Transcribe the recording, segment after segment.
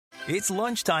It's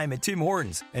lunchtime at Tim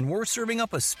Hortons, and we're serving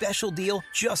up a special deal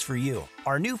just for you.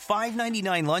 Our new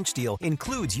 $5.99 lunch deal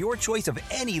includes your choice of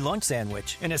any lunch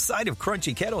sandwich and a side of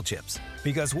crunchy kettle chips.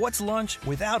 Because what's lunch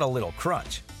without a little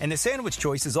crunch? And the sandwich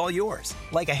choice is all yours,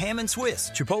 like a ham and Swiss,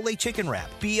 Chipotle chicken wrap,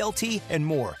 BLT, and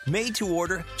more, made to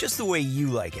order just the way you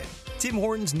like it. Tim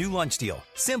Hortons' new lunch deal.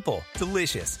 Simple,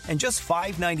 delicious, and just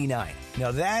 $5.99.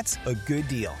 Now that's a good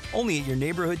deal. Only at your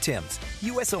neighborhood Tim's.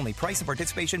 U.S. only. Price and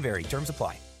participation vary. Terms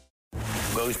apply.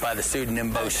 Goes by the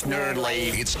pseudonym Bo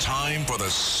Snerdley. It's time for the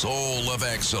Soul of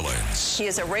Excellence. He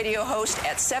is a radio host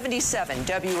at 77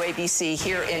 WABC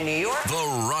here in New York.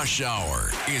 The Rush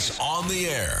Hour is on the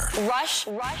air. Rush.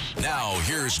 Now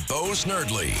here's Bo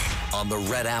Snerdley On the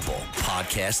Red Apple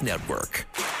Podcast Network.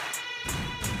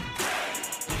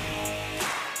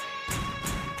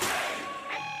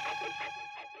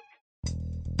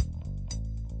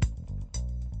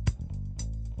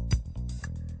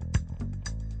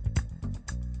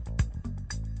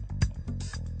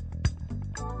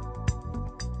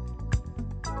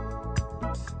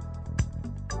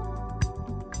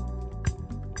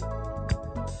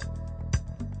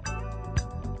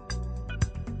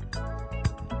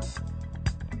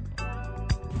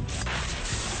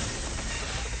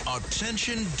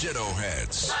 Attention Ditto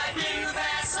Heads.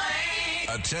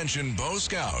 Attention Bo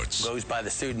Scouts. Goes by the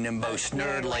pseudonym Bo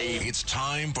Snerdley. It's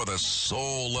time for the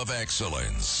Soul of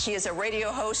Excellence. He is a radio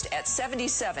host at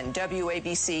 77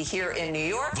 WABC here in New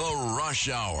York. The Rush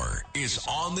Hour is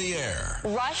on the air.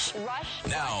 Rush.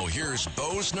 Now here's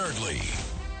Bo Snerdley.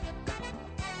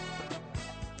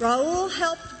 Raul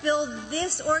helped build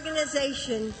this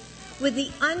organization with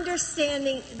the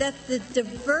understanding that the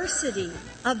diversity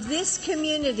of this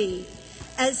community,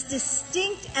 as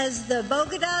distinct as the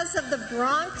Bogotas of the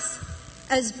Bronx,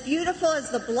 as beautiful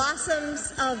as the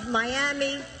blossoms of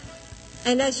Miami,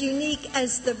 and as unique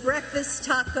as the breakfast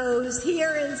tacos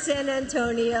here in San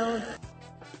Antonio.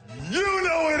 You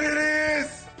know what it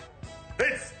is!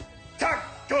 It's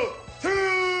Taco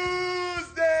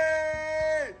Tuesday!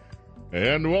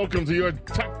 And welcome to your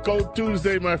Taco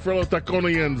Tuesday, my fellow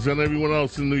Taconians and everyone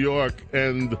else in New York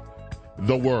and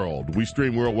the world. We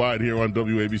stream worldwide here on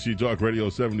WABC Talk Radio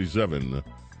 77.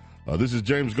 This is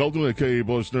James Golden, a.k.a.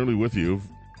 Bo Snerdley, with you.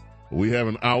 We have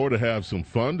an hour to have some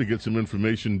fun, to get some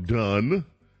information done.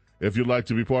 If you'd like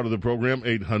to be part of the program,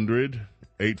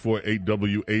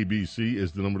 800-848-WABC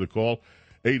is the number to call.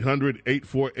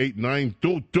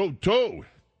 800-848-9222.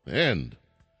 And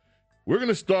we're going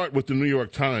to start with the New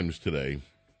York Times today.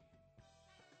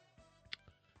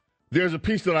 There's a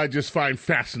piece that I just find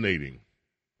fascinating.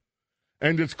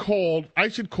 And it's called, I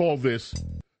should call this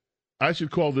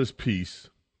piece,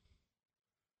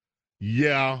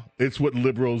 Yeah, It's What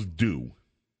Liberals Do.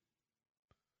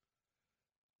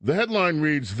 The headline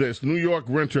reads this: New York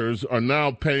renters are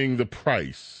now paying the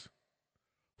price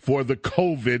for the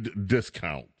COVID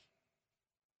discount.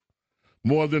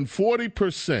 More than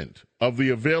 40% of the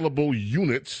available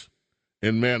units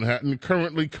in Manhattan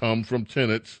currently come from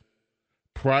tenants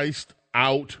priced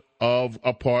out of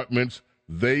apartments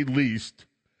they leased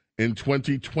in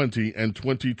 2020 and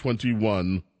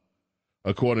 2021,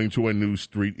 according to a new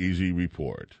Street Easy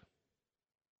report.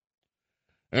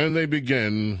 And they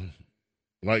begin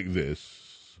like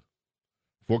this.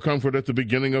 For comfort at the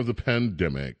beginning of the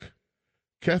pandemic,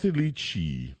 Kathy Lee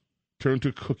Chi turned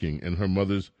to cooking her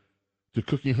mother's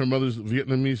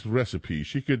Vietnamese recipe.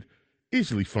 She could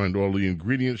easily find all the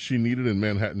ingredients she needed in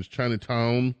Manhattan's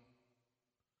Chinatown,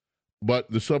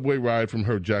 but the subway ride from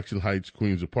her Jackson Heights,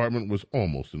 Queens apartment was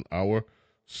almost an hour.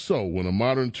 So when a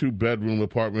modern two-bedroom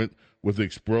apartment with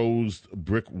exposed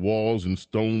brick walls and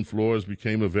stone floors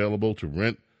became available to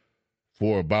rent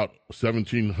for about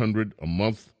 $1,700 a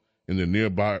month in the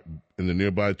nearby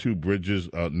Two Bridges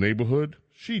neighborhood,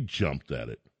 she jumped at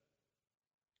it.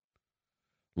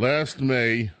 Last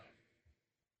May,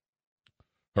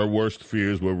 her worst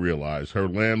fears were realized. Her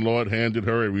landlord handed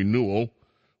her a renewal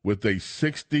with a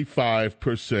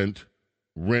 65%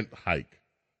 rent hike.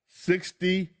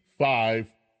 65%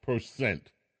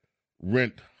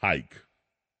 rent hike.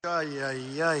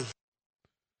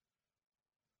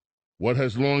 What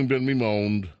has long been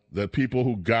bemoaned, that people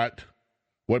who got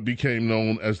what became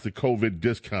known as the COVID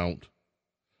discount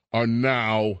are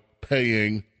now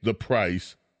paying the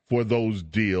price for those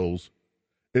deals,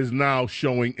 is now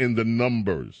showing in the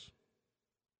numbers.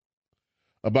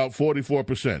 About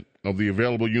 44% of the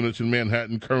available units in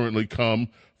Manhattan currently come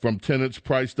from tenants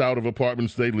priced out of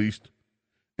apartments they leased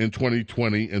in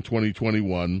 2020 and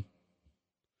 2021.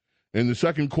 In the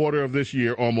second quarter of this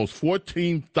year, almost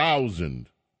 14,000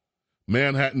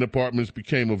 Manhattan apartments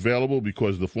became available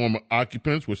because the former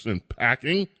occupants were sent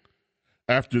packing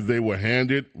after they were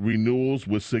handed renewals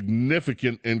with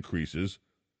significant increases.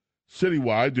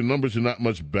 Citywide, the numbers are not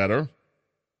much better.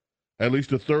 At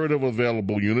least a third of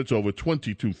available units, over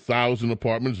 22,000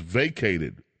 apartments,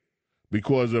 vacated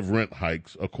because of rent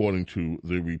hikes, according to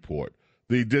the report.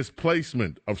 The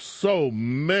displacement of so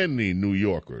many New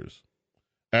Yorkers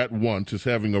at once is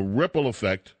having a ripple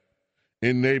effect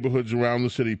in neighborhoods around the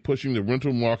city, pushing the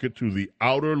rental market to the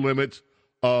outer limits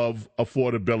of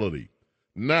affordability.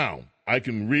 Now, I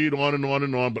can read on and on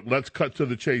and on, but let's cut to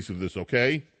the chase of this,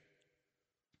 okay?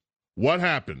 What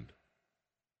happened?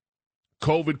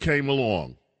 COVID came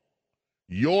along.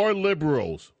 Your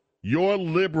liberal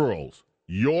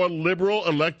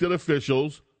elected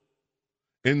officials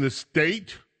in the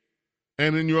state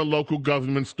and in your local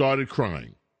government started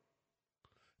crying.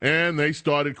 And they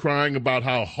started crying about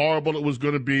how horrible it was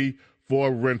going to be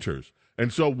for renters.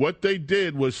 And so what they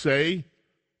did was say,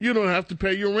 you don't have to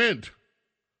pay your rent.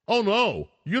 Oh, no,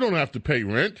 you don't have to pay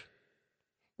rent.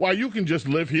 Why, you can just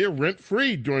live here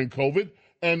rent-free during COVID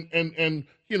and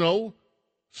you know,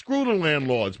 screw the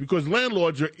landlords, because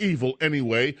landlords are evil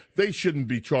anyway. They shouldn't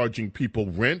be charging people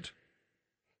rent.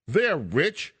 They're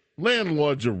rich.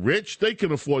 Landlords are rich. They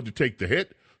can afford to take the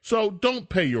hit. So don't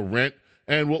pay your rent.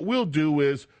 And what we'll do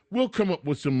is we'll come up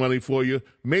with some money for you.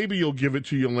 Maybe you'll give it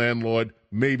to your landlord.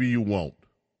 Maybe you won't.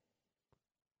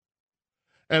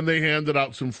 And they handed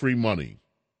out some free money.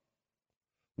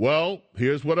 Well,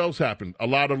 here's what else happened. A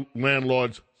lot of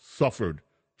landlords suffered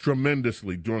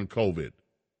tremendously during COVID.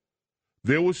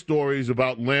 There were stories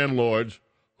about landlords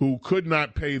who could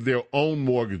not pay their own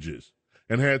mortgages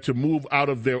and had to move out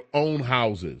of their own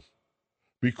houses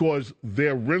because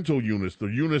their rental units, the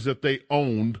units that they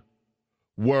owned,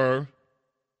 were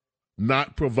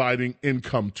not providing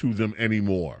income to them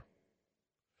anymore.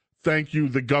 Thank you,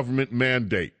 the government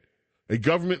mandate. A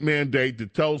government mandate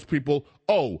that tells people,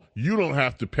 oh, you don't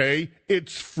have to pay,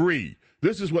 it's free.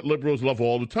 This is what liberals love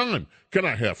all the time. Can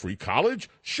I have free college?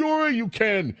 Sure you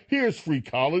can. Here's free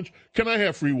college. Can I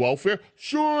have free welfare?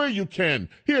 Sure you can.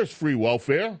 Here's free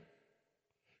welfare.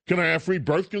 Can I have free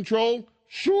birth control?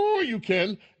 Sure you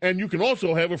can. And you can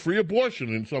also have a free abortion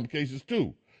in some cases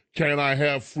too. Can I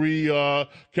have free, what?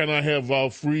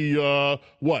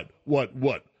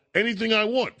 Anything I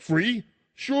want, free?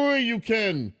 Sure you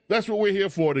can. That's what we're here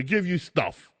for, to give you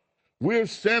stuff. We're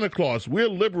Santa Claus. We're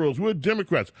liberals. We're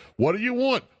Democrats. What do you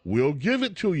want? We'll give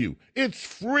it to you. It's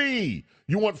free.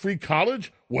 You want free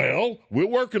college? Well, we're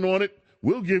working on it.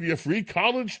 We'll give you free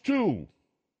college, too.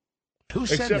 Who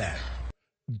said that?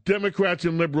 Democrats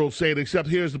and liberals say it, except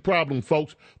here's the problem,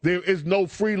 folks. There is no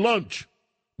free lunch.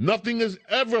 Nothing is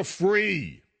ever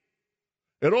free.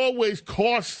 It always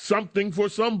costs something for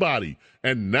somebody.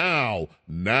 And now,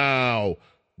 the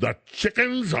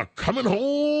chickens are coming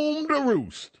home to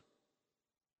roost.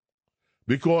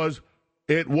 Because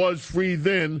it was free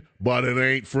then, but it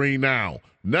ain't free now.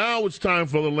 Now it's time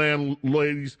for the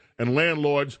landladies and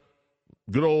landlords,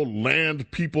 good old land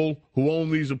people who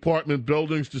own these apartment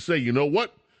buildings, to say, you know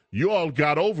what? You all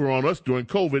got over on us during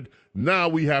COVID. Now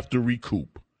we have to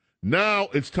recoup. Now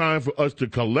it's time for us to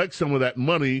collect some of that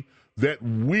money that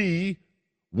we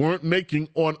weren't making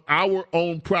on our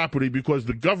own property because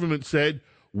the government said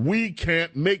we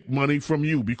can't make money from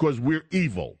you because we're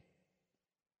evil.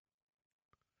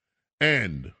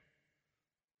 And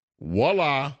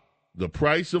voila, the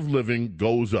price of living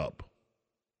goes up.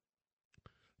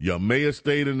 You may have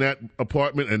stayed in that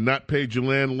apartment and not paid your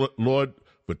landlord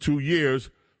for 2 years,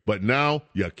 but now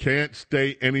you can't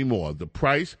stay anymore. The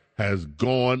price has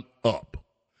gone up.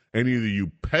 And either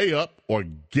you pay up or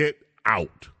get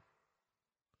out.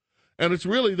 And it's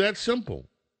really that simple.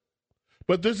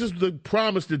 But this is the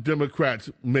promise that Democrats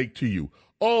make to you.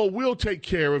 Oh, we'll take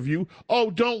care of you.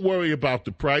 Oh, don't worry about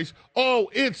the price. Oh,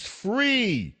 it's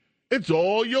free. It's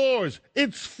all yours.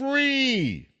 It's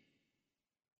free.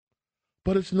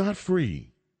 But it's not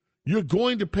free. You're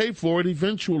going to pay for it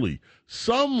eventually.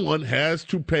 Someone has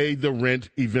to pay the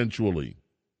rent eventually.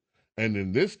 And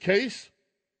in this case,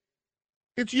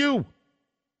 it's you.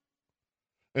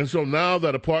 And so now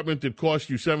that apartment that cost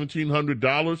you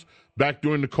 $1,700 back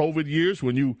during the COVID years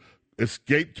when you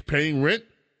escaped paying rent,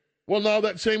 well, now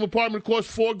that same apartment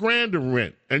costs $4,000 in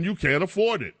rent, and you can't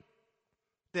afford it.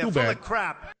 They're full of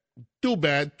crap. Too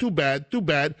bad,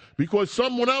 because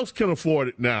someone else can afford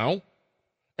it now,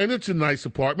 and it's a nice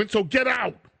apartment, so get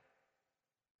out.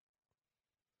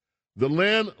 The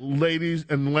landladies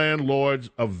and landlords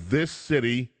of this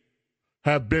city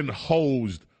have been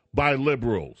hosed by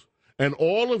liberals. And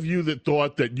all of you that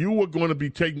thought that you were going to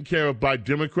be taken care of by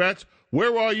Democrats,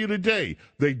 where are you today?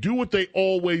 They do what they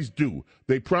always do.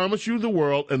 They promise you the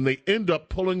world, and they end up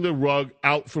pulling the rug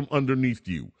out from underneath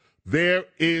you. There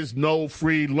is no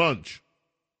free lunch.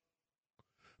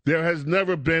 There has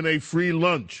never been a free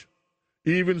lunch.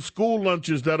 Even school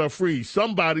lunches that are free,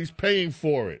 somebody's paying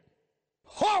for it.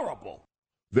 Horrible.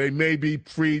 They may be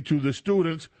free to the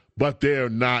students, but they're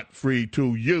not free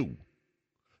to you,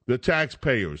 the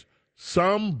taxpayers.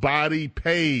 Somebody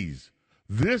pays.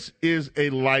 This is a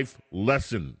life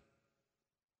lesson.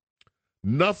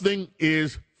 Nothing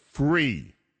is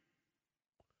free.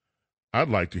 I'd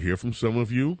like to hear from some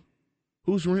of you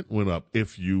whose rent went up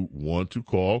if you want to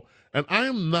call. And I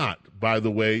am not, by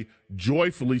the way,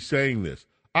 joyfully saying this.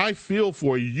 I feel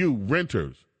for you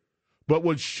renters. But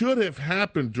what should have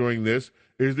happened during this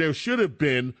is there should have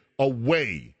been a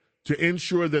way to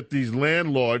ensure that these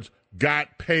landlords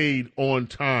got paid on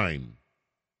time.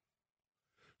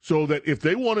 So that if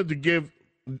they wanted to give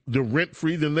the rent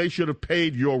free, then they should have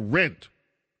paid your rent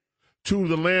to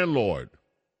the landlord.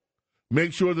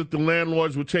 Make sure that the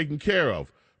landlords were taken care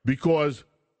of, because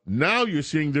now you're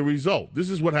seeing the result. This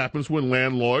is what happens when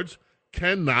landlords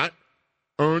cannot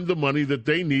earn the money that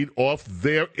they need off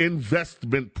their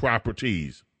investment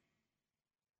properties.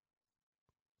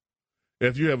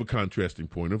 If you have a contrasting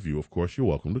point of view, of course, you're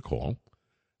welcome to call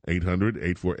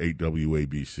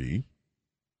 800-848-WABC.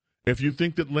 If you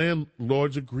think that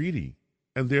landlords are greedy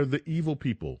and they're the evil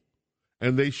people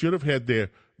and they should have had the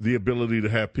ability to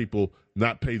have people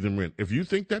not pay them rent, if you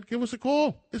think that, give us a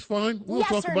call. It's fine. We'll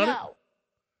talk about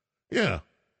it. Yeah.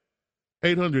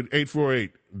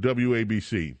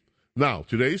 800-848-WABC. Now,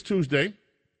 today's Tuesday.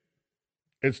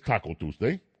 It's Taco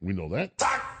Tuesday. We know that.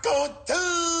 Taco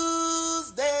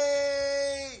Tuesday!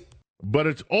 But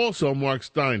it's also Mark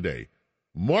Stein Day.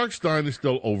 Mark Stein is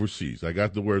still overseas. I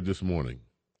got the word this morning.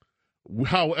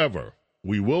 However,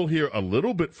 we will hear a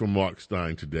little bit from Mark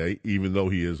Stein today, even though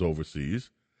he is overseas.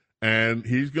 And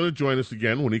he's going to join us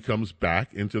again when he comes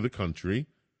back into the country.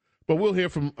 But we'll hear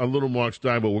from a little Mark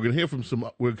Stein, but we're going to hear from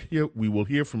we will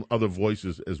hear from other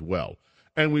voices as well.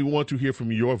 And we want to hear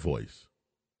from your voice.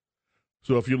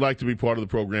 So if you'd like to be part of the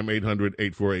program,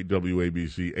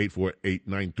 800-848-WABC,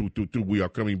 848-9222. We are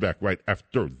coming back right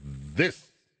after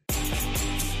this.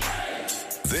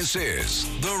 This is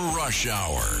The Rush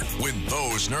Hour with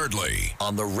Bo Snerdley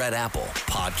on the Red Apple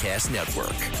Podcast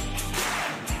Network.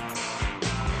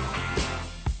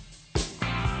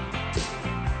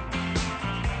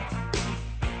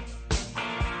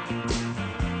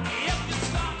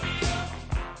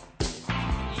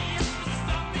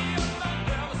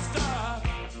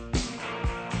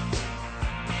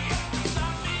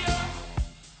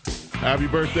 Happy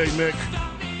birthday, Mick.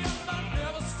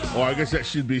 Oh, I guess that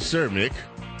should be Sir Mick.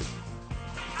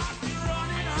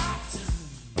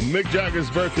 Mick Jagger's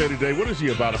birthday today. What is he,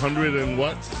 about 100 and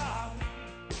what?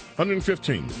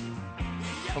 115.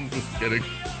 I'm just kidding.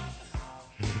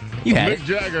 You had Mick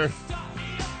Jagger.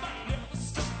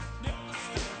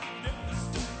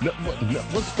 No,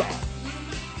 let's stop.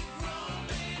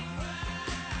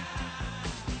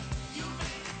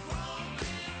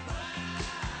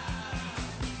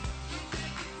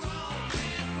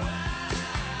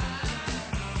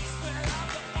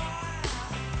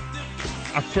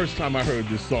 The first time I heard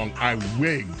this song, I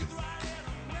wigged.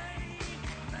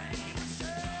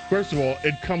 First of all,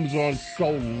 it comes on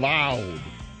so loud.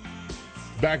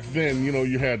 Back then, you know,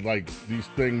 you had like these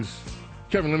things.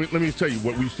 Kevin, let me tell you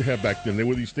what we used to have back then. There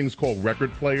were these things called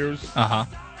record players. Uh-huh.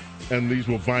 And these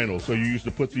were vinyl. So you used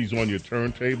to put these on your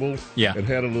turntable. Yeah. It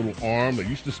had a little arm that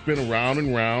used to spin around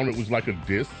and round. It was like a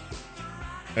disc.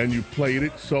 And you played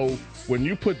it. So when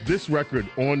you put this record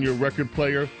on your record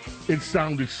player, it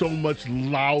sounded so much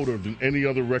louder than any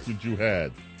other record you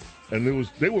had. And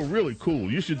they were really cool.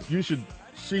 You should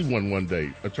see one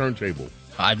day, a turntable.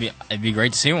 It'd be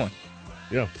great to see one.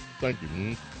 Yeah, thank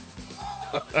you.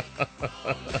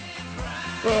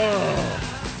 Oh.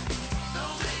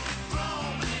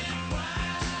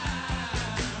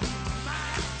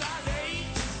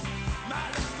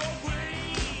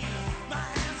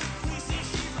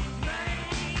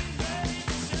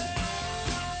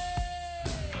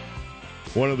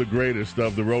 One of the greatest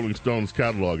of the Rolling Stones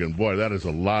catalog, and boy, that is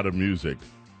a lot of music.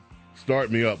 Start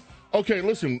me up. Okay,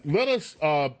 listen, let us,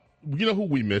 you know who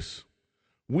we miss?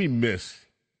 We miss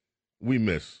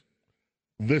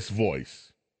this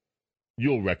voice.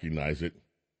 You'll recognize it.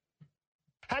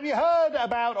 Have you heard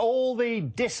about all the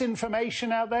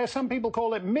disinformation out there? Some people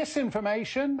call it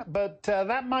misinformation, but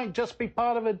that might just be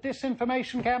part of a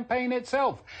disinformation campaign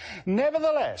itself.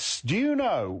 Nevertheless, do you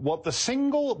know what the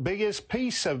single biggest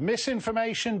piece of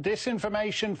misinformation,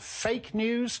 disinformation, fake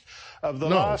news of the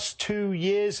last 2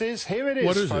 years is? Here it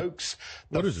is, folks.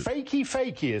 The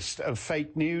fakiest of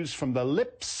fake news from the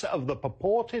lips of the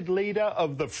purported leader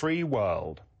of the free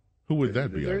world. Who would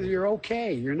that be? You're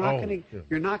okay. You're not going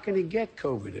to get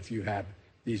COVID if you have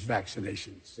these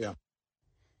vaccinations. Yeah.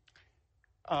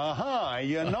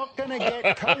 You're not going to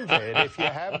get COVID if you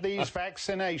have these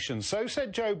vaccinations. So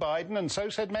said Joe Biden, and so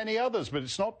said many others, but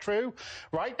it's not true.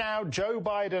 Right now, Joe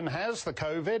Biden has the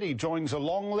COVID. He joins a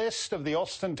long list of the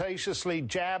ostentatiously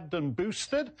jabbed and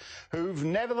boosted who've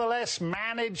nevertheless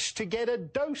managed to get a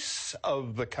dose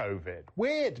of the COVID.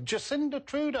 Weird. Jacinda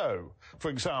Trudeau, for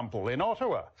example, in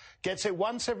Ottawa, gets it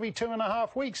once every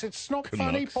 2.5 weeks. It's not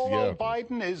funny. Poor old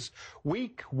Biden is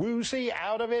weak, woozy,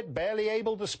 out of it, barely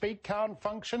able to speak, can't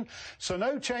function. So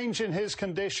no change in his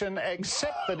condition,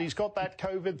 except that he's got that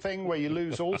COVID thing where you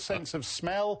lose all sense of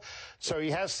smell. So he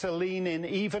has to lean in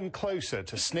even closer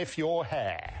to sniff your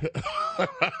hair.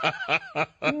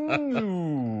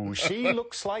 Ooh, she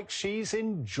looks like she's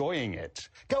enjoying it.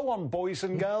 Go on, boys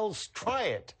and girls, try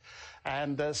it.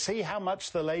 And see how much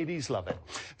the ladies love it.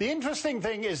 The interesting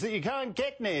thing is that you can't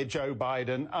get near Joe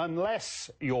Biden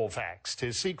unless you're vaxxed.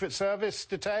 His Secret Service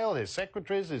detail, his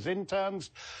secretaries, his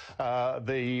interns,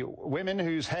 the women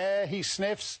whose hair he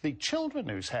sniffs, the children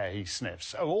whose hair he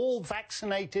sniffs are all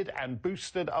vaccinated and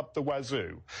boosted up the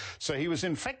wazoo. So he was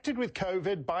infected with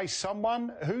COVID by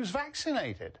someone who's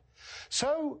vaccinated.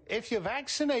 So if you're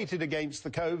vaccinated against the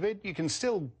COVID, you can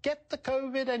still get the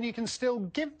COVID and you can still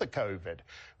give the COVID,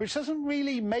 which doesn't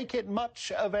really make it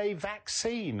much of a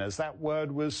vaccine as that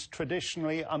word was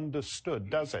traditionally understood,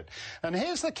 does it? And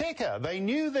here's the kicker. They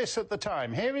knew this at the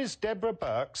time. Here is Deborah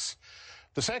Birx,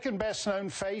 the second best-known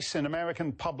face in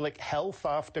American public health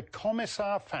after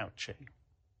Commissar Fauci.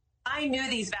 I knew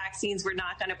these vaccines were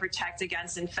not going to protect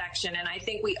against infection, and I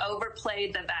think we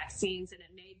overplayed the vaccines and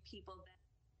it made people...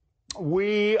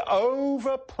 We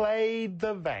overplayed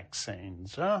the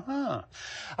vaccines. I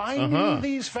knew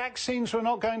these vaccines were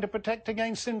not going to protect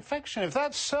against infection. If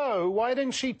that's so, why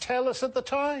didn't she tell us at the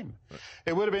time?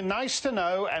 It would have been nice to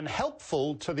know and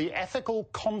helpful to the ethical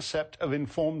concept of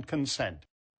informed consent.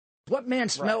 What man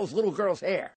smells little girl's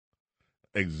hair?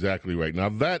 Exactly right. Now,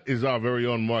 that is our very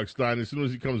own Mark Steyn. As soon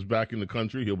as he comes back in the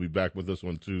country, he'll be back with us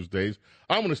on Tuesdays.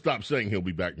 I'm going to stop saying he'll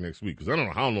be back next week because I don't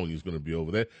know how long he's going to be over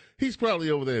there. He's probably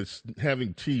over there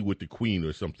having tea with the Queen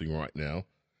or something right now.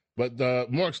 But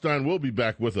Mark Steyn will be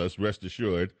back with us, rest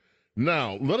assured.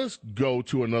 Now, let us go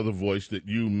to another voice that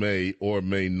you may or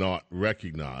may not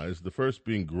recognize, the first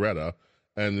being Greta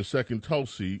and the second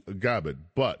Tulsi Gabbard.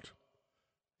 But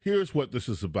here's what this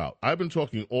is about. I've been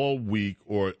talking all week,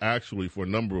 or actually for a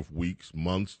number of weeks,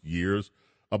 months, years,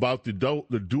 about the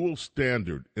dual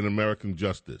standard in American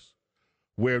justice,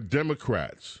 where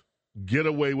Democrats get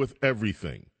away with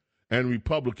everything, and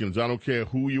Republicans, I don't care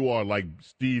who you are, like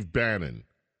Steve Bannon.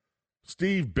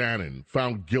 Steve Bannon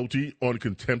found guilty on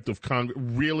contempt of Congress.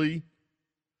 Really?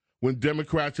 When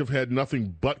Democrats have had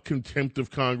nothing but contempt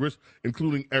of Congress,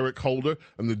 including Eric Holder,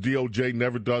 and the DOJ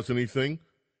never does anything?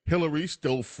 Hillary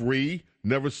still free,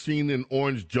 never seen in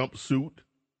orange jumpsuit,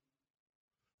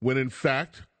 when in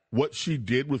fact what she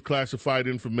did with classified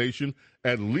information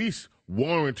at least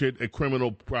warranted a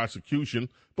criminal prosecution.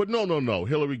 But no,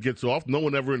 Hillary gets off. No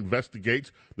one ever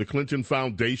investigates the Clinton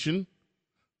Foundation,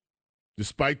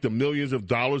 despite the millions of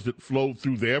dollars that flowed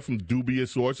through there from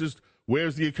dubious sources.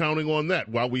 Where's the accounting on that?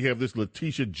 While we have this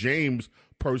Letitia James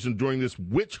person during this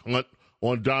witch hunt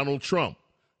on Donald Trump.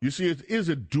 You see, it is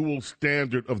a dual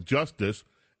standard of justice,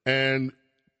 and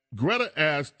Greta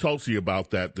asked Tulsi about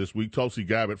that this week, Tulsi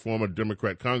Gabbard, former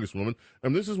Democrat congresswoman,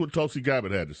 and this is what Tulsi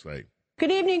Gabbard had to say.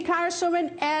 Good evening,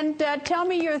 Congresswoman, and tell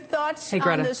me your thoughts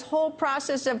on this whole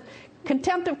process of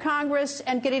contempt of Congress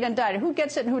and getting indicted. Who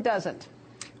gets it and who doesn't?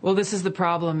 Well, this is the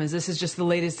problem, is this is just the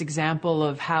latest example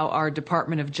of how our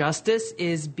Department of Justice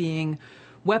is being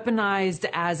weaponized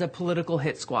as a political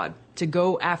hit squad to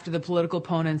go after the political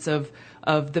opponents of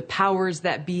the powers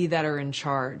that be that are in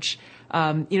charge.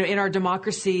 In our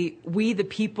democracy, we, the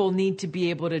people, need to be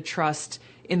able to trust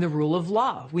in the rule of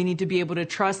law. We need to be able to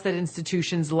trust that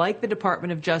institutions like the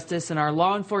Department of Justice and our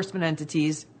law enforcement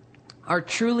entities are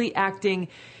truly acting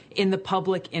in the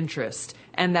public interest,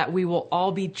 and that we will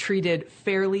all be treated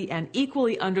fairly and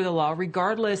equally under the law,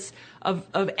 regardless of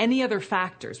any other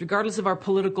factors, regardless of our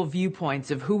political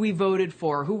viewpoints, of who we voted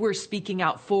for, who we're speaking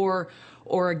out for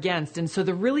or against. And so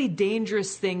the really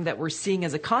dangerous thing that we're seeing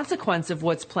as a consequence of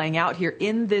what's playing out here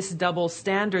in this double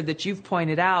standard that you've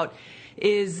pointed out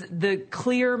is the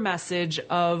clear message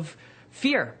of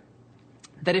fear.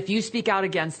 That if you speak out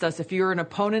against us, if you're an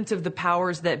opponent of the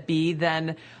powers that be,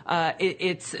 then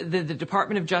it's the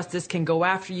Department of Justice can go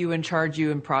after you and charge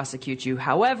you and prosecute you.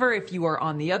 However, if you are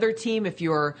on the other team, if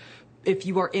you are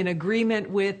in agreement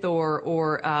with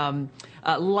or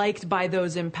liked by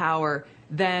those in power,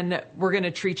 then we're going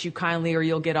to treat you kindly or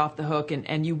you'll get off the hook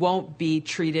and you won't be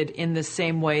treated in the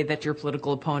same way that your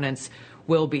political opponents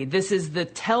will be. This is the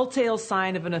telltale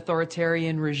sign of an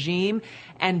authoritarian regime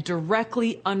and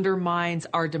directly undermines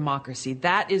our democracy.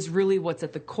 That is really what's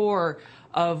at the core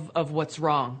of what's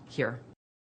wrong here.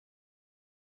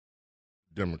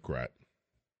 Democrat.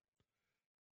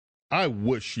 I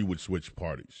wish she would switch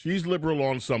parties. She's liberal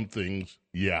on some things,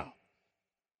 yeah.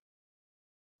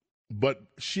 But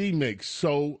she makes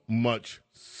so much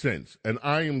sense. And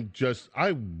I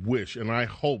wish and I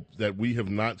hope that we have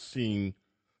not seen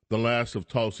the last of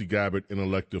Tulsi Gabbard in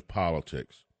elective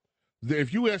politics.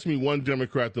 If you ask me one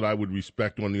Democrat that I would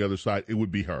respect on the other side, it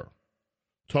would be her.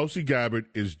 Tulsi Gabbard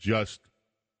is just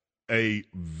a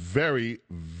very,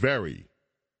 very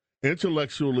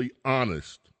intellectually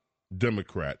honest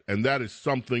Democrat, and that is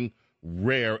something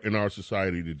rare in our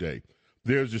society today.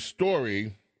 There's a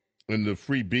story in the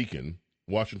Free Beacon,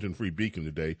 Washington Free Beacon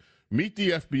today. Meet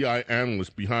the FBI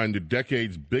analyst behind the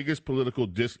decade's biggest political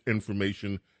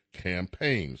disinformation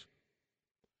campaigns.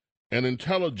 An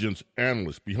intelligence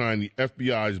analyst behind the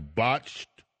FBI's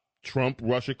botched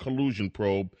Trump-Russia collusion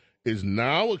probe is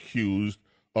now accused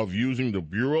of using the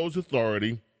Bureau's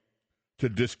authority to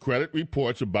discredit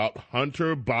reports about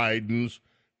Hunter Biden's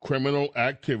criminal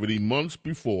activity months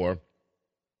before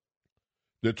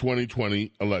the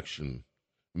 2020 election.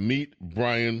 Meet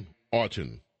Brian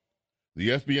Auten. The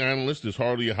FBI analyst is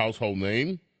hardly a household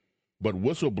name, but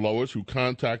whistleblowers who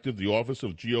contacted the office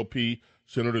of GOP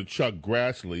Senator Chuck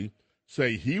Grassley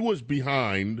say he was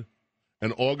behind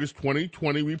an August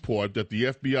 2020 report that the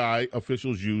FBI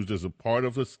officials used as a part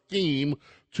of a scheme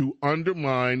to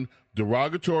undermine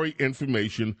derogatory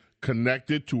information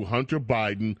connected to Hunter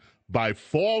Biden by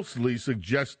falsely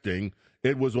suggesting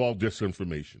it was all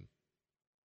disinformation.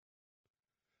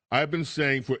 I've been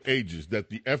saying for ages that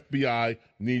the FBI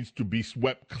needs to be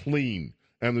swept clean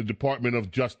and the Department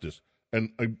of Justice. And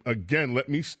again, let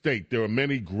me state, there are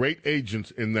many great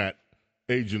agents in that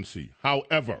agency.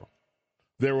 However,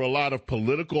 there are a lot of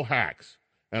political hacks,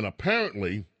 and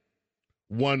apparently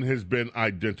one has been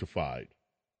identified.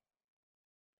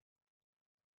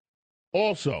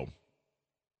 Also,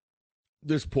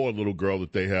 this poor little girl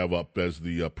that they have up as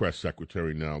the press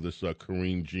secretary now, this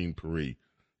Karine Jean-Pierre,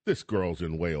 this girl's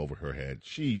in way over her head.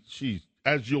 She's,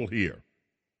 as you'll hear.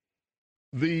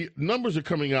 The numbers are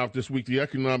coming out this week, the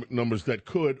economic numbers that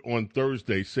could, on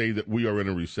Thursday, say that we are in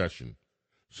a recession.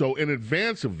 So in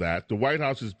advance of that, the White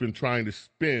House has been trying to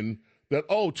spin that,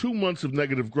 2 months of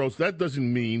negative growth, that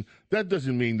doesn't mean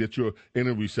that you're in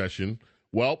a recession.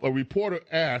 Well, a reporter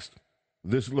asked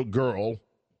this little girl,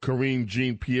 Karine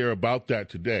Jean-Pierre, about that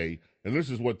today, and this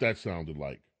is what that sounded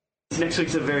like. Next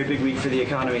week's a very big week for the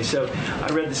economy. So I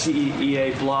read the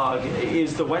CEA blog.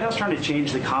 Is the White House trying to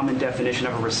change the common definition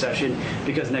of a recession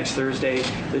because next Thursday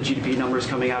the GDP numbers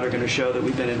coming out are going to show that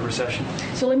we've been in a recession?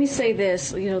 So let me say this.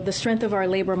 The strength of our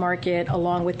labor market,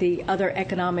 along with the other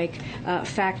economic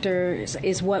factors,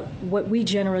 is what we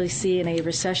generally see in a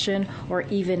recession, or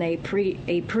even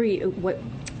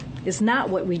is not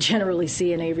what we generally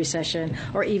see in a recession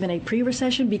or even a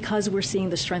pre-recession, because we're seeing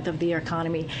the strength of the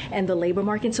economy and the labor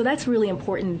market. So that's really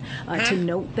important to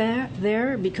note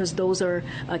there, because those are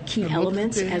key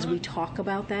elements as we talk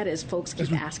about that, as folks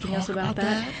keep asking us about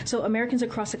that. So Americans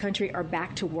across the country are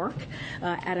back to work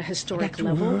at a historic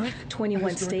level.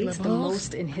 21 states, the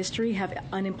most in history, have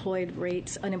unemployment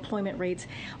rates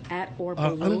at or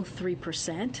below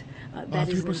 3%. That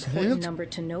is an important number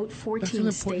to note.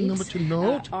 14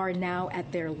 states are now at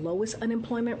their lowest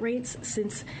unemployment rates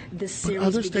since this series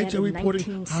other began states are in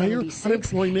reporting 1976. higher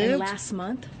unemployment. And last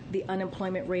month, the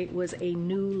unemployment rate was a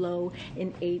new low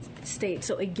in 8 states.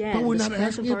 So again, we're the not strength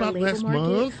asking of our about labor last market,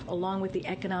 month. along with the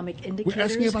economic indicators, we're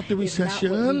asking about the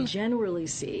recession. is not what we generally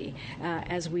see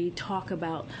as we talk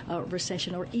about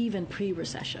recession or even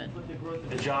pre-recession. Look, the growth of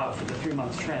the job for the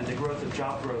 3-month trend, the growth of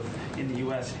job growth in the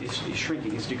U.S. is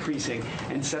shrinking, is decreasing,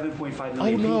 and 7.5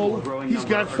 million people are growing. He's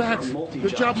got facts.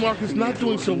 The job market's not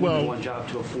doing so well. One job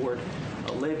to afford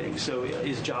a living. So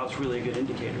is jobs really a good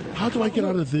indicator? How do I get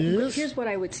out of this? Here's what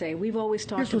I would say. We've always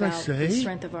talked about the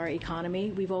strength of our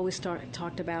economy. We've always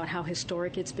talked about how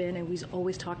historic it's been, and we've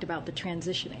always talked about the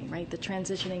transitioning, right? The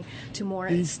transitioning to more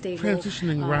stable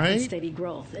and steady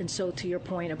growth. And so to your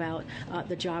point about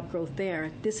the job growth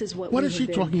there, this is what is she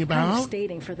talking about?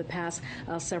 Stating for the past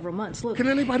several months. Look, can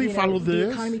anybody follow this?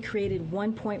 The economy created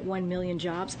 1.1 million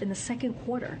jobs in the second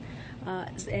quarter.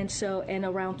 And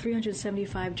around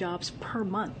 375 jobs per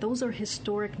month. Those are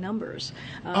historic numbers.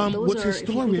 What's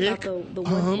historic? If you think about the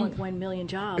 1.1 million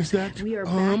jobs, we are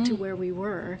back to where we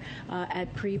were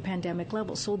at pre-pandemic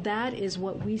levels. So that is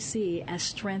what we see as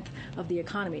strength of the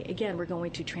economy. Again, we're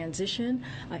going to transition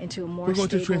into a more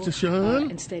stable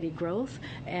and steady growth,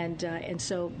 and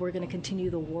so we're going to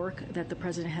continue the work that the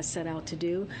president has set out to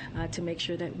do to make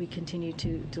sure that we continue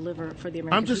to deliver for the American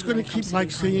people. I'm just going to keep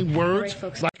saying words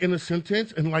in a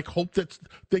sentence and hope that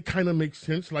they kind of make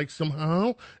sense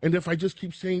somehow. And if I just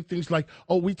keep saying things like,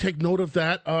 oh, we take note of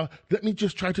that, let me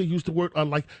just try to use the word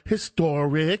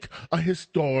historic, a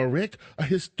historic,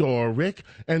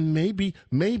 and maybe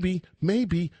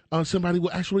somebody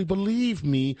will actually believe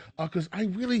me because I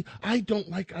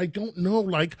don't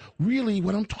know really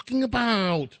what I'm talking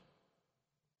about.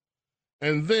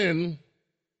 And then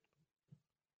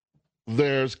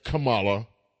there's Kamala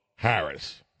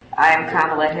Harris. I am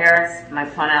Kamala Harris. My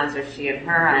pronouns are she and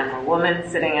her. I am a woman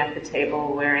sitting at the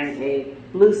table wearing a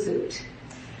blue suit.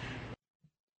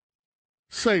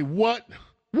 Say what?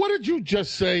 What did you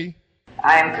just say?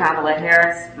 I am Kamala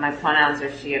Harris. My pronouns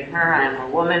are she and her. I am a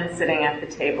woman sitting at the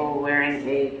table wearing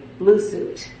a blue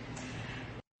suit.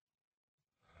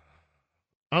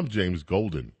 I'm James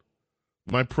Golden.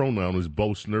 My pronoun is Bo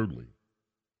Snerdley.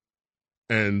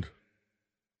 And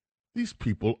these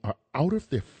people are out of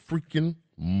their freaking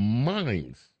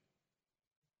minds.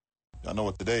 Y'all know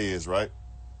what today is, right?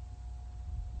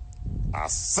 I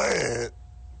said,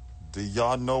 do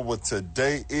y'all know what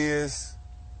today is?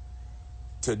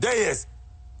 Today is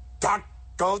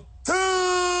Taco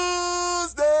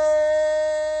Tuesday!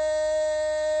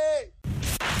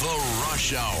 The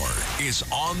Rush Hour is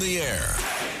on the air.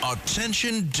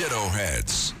 Attention Ditto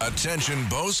Heads. Attention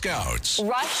Bo Scouts.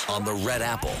 Rush on the Red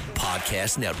Apple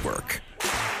Podcast Network.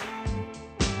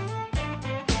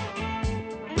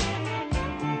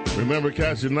 Remember,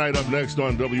 catch the night up next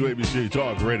on WABC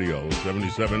Talk Radio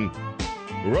 77.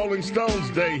 Rolling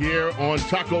Stones Day here on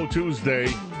Taco Tuesday.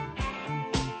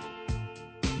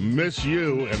 Miss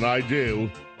you, and I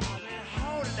do.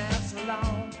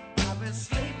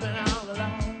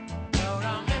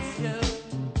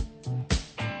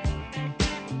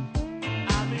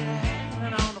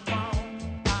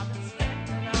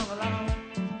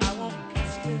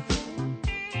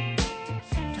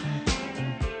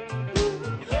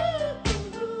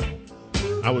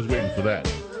 I was waiting for that.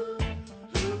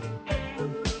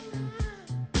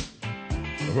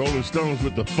 The Rolling Stones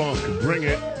with the funk. Bring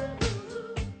it.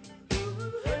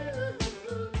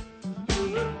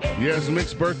 Yes,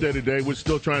 Mick's birthday today. We're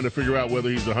still trying to figure out whether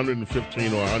he's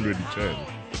 115 or 110.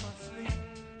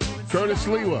 Curtis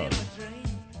Lewa.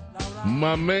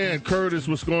 My man, Curtis,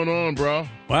 what's going on, bro?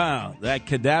 Wow, that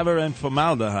cadaver and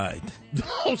formaldehyde.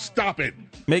 Oh, stop it.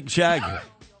 Mick Jagger.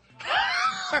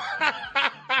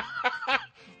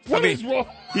 What is wrong?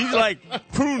 He's like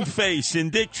Prune Face in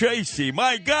Dick Tracy.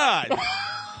 My God.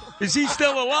 Is he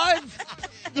still alive?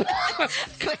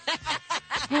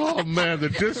 Oh, man, the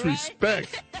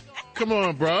disrespect. Come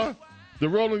on, bro. The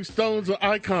Rolling Stones are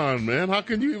icon, man. How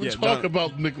can you even talk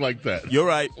about Mick like that? You're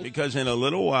right, because in a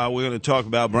little while we're going to talk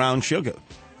about brown sugar.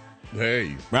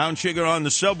 Hey. Brown sugar on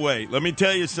the subway. Let me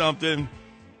tell you something.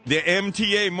 The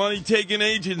MTA, money-taking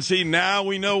agency, now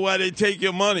we know why they take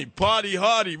your money. Party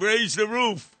hardy, raise the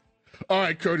roof. All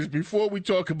right, Curtis, before we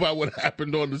talk about what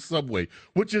happened on the subway,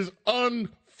 which is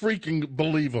unfreaking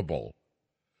believable,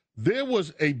 there was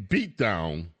a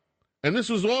beatdown, and this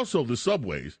was also the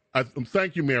subways.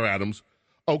 Thank you, Mayor Adams.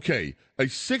 Okay, a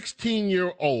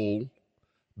 16-year-old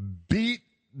beat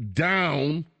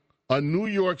down a New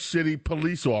York City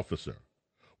police officer,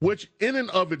 which in and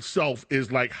of itself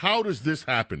is like, how does this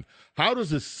happen? How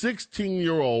does a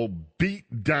 16-year-old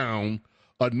beat down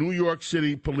a New York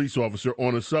City police officer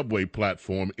on a subway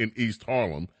platform in East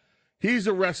Harlem? He's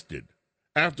arrested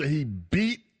after he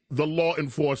beat the law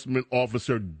enforcement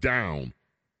officer down.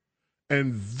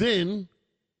 And then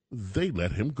they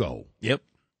let him go. Yep.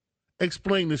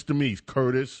 Explain this to me,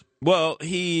 Curtis. Well,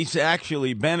 he's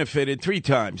actually benefited 3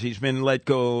 times. He's been let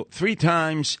go 3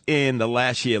 times in the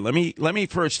last year. Let me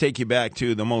first take you back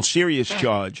to the most serious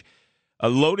charge. A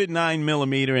loaded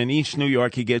 9mm in East New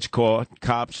York. He gets caught.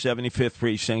 Cops, 75th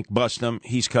Precinct, bust him.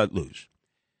 He's cut loose.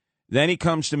 Then he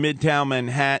comes to Midtown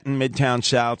Manhattan, Midtown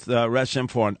South, arrests him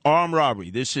for an armed robbery.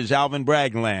 This is Alvin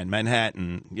Bragg land,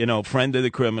 Manhattan. You know, friend of the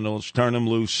criminals. Turn him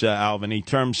loose, Alvin. He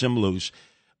turns him loose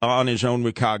on his own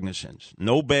recognizance.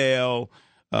 No bail,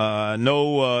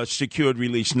 no secured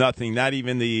release, nothing, not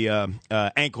even the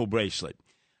ankle bracelet.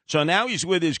 So now he's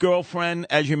with his girlfriend,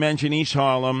 as you mentioned, East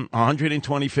Harlem,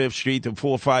 125th Street to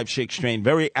 456 train,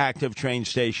 very active train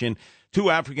station. 2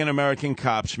 African-American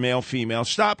cops, male, female,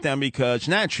 stopped them because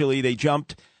naturally they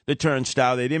jumped the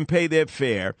turnstile. They didn't pay their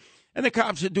fare, and the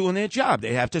cops are doing their job.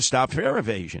 They have to stop fare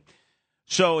evasion.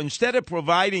 So instead of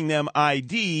providing them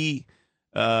ID,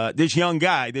 this young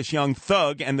guy, this young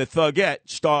thug and the thugette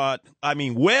start,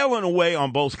 wailing away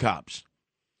on both cops.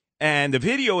 And the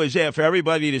video is there for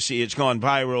everybody to see. It's gone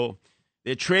viral.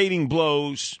 They're trading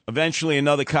blows. Eventually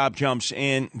another cop jumps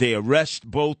in. They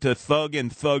arrest both the thug and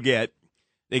thugette.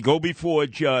 They go before a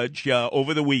judge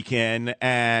over the weekend,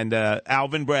 and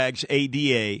Alvin Bragg's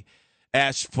ADA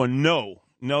asked for no,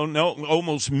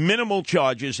 almost minimal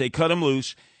charges. They cut him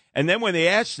loose. And then when they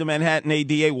asked the Manhattan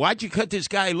ADA, why'd you cut this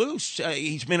guy loose?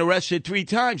 He's been arrested 3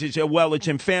 times. He said, well, it's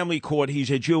in family court.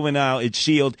 He's a juvenile. It's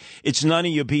sealed. It's none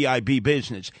of your BIB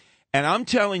business. And I'm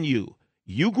telling you,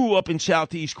 you grew up in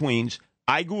Southeast Queens.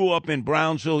 I grew up in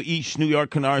Brownsville, East New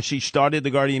York, Canarsie, started the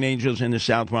Guardian Angels in the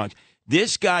South Bronx.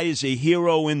 This guy is a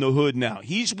hero in the hood now.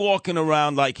 He's walking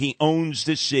around like he owns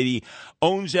the city,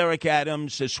 owns Eric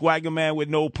Adams, the swagger man with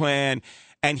no plan.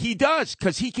 And he does,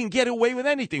 because he can get away with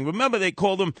anything. Remember, they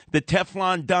called him the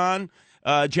Teflon Don,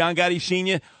 John Gotti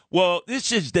Sr.? Well,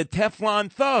 this is the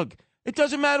Teflon Thug. It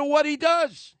doesn't matter what he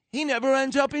does. He never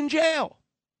ends up in jail.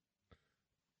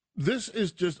 This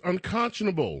is just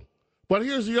unconscionable. But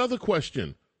here's the other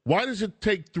question. Why does it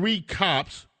take 3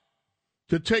 cops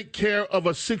to take care of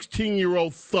a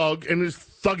 16-year-old thug and his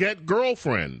thugette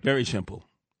girlfriend? Very simple.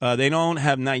 They don't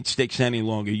have nightsticks any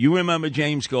longer. You remember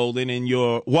James Golden in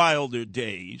your wilder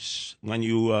days when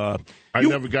you... I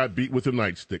never got beat with a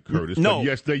nightstick, Curtis. No. But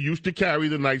yes, they used to carry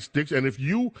the nightsticks, and if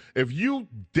you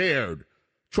dared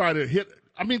try to hit...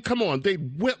 come on,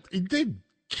 they'd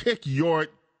kick your...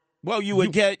 Well, you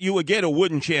would get a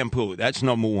wooden shampoo. That's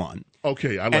number one.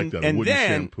 Okay, I like that. And then,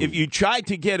 shampoo. If you tried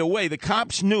to get away, the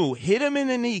cops knew, hit him in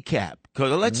the kneecap.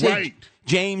 Because let's say,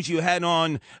 James, you had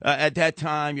on, at that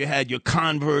time, you had your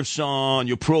Converse on,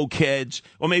 your Pro Keds,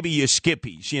 or maybe your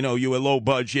Skippies. You know, you were low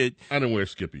budget. I didn't wear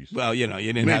Skippies. Well, you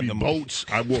didn't have them. Boats.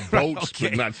 I wore boats,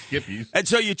 but not Skippies. And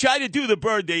so you try to do the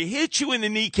bird. They hit you in the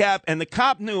kneecap, and the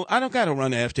cop knew, I don't got to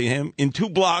run after him. In 2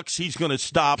 blocks, he's going to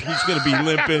stop. He's going to be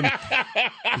limping.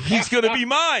 He's going to be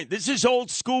mine. This is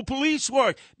old school police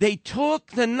work. They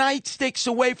took the nightsticks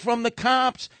away from the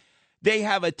cops. They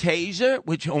have a taser,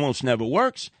 which almost never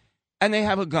works, and they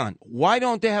have a gun. Why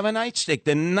don't they have a nightstick?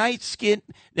 The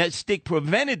nightstick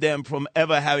prevented them from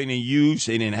ever having to use,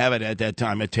 they didn't have it at that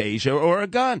time, a taser or a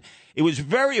gun. It was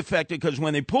very effective because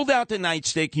when they pulled out the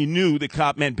nightstick, you knew the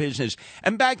cop meant business.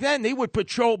 And back then, they would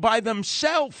patrol by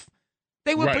themselves.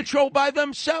 The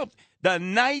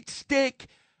nightstick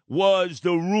was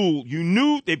the rule. You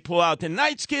knew they'd pull out the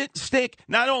nightstick.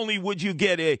 Not only would you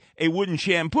get a wooden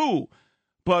shampoo,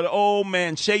 but, oh,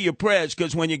 man, say your prayers,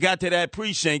 because when you got to that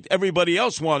precinct, everybody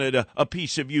else wanted a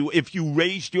piece of you if you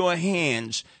raised your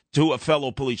hands to a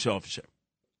fellow police officer.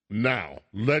 Now,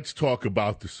 let's talk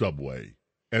about the subway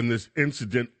and this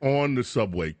incident on the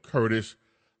subway. Curtis,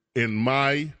 in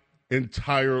my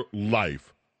entire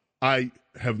life, I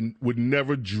would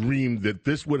never dream that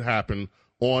this would happen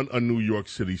on a New York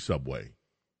City subway.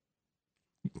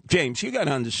 James, you got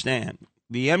to understand.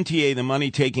 The MTA, the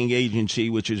money-taking agency,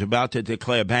 which is about to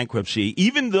declare bankruptcy,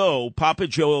 even though Papa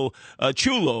Joe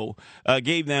Chulo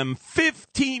gave them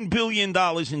 $15 billion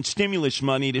in stimulus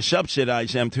money to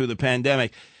subsidize them through the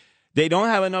pandemic, they don't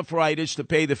have enough riders to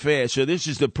pay the fare. So this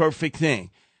is the perfect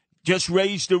thing. Just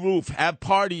raise the roof, have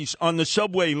parties on the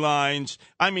subway lines.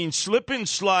 Slip and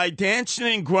slide, dancing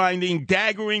and grinding,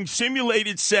 daggering,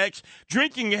 simulated sex,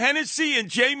 drinking Hennessy and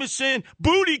Jameson,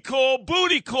 booty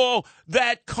call.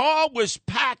 That car was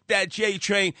packed, that J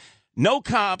train. No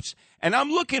cops. And I'm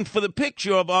looking for the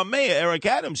picture of our mayor, Eric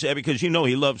Adams, there, because he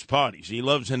loves parties. He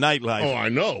loves the nightlife. Oh, I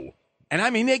know. And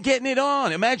they're getting it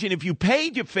on. Imagine if you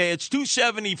paid your fare, it's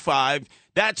 $275.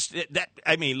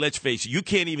 Let's face it, you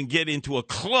can't even get into a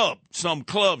club, some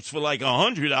clubs for like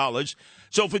 $100.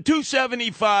 So for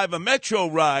 $275, a Metro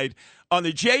ride on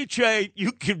the J train,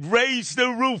 you could raise the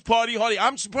roof, party hardy.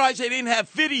 I'm surprised they didn't have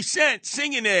 50 Cent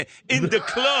singing there in the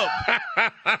club.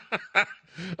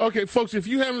 Okay, folks, if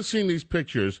you haven't seen these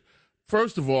pictures,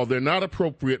 first of all, they're not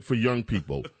appropriate for young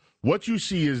people. What you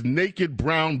see is naked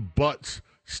brown butts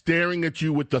staring at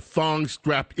you with the thong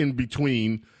strap in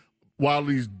between, while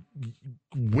these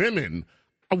women,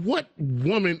 what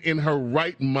woman in her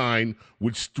right mind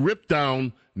would strip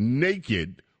down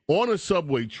naked on a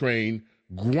subway train,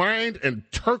 grind and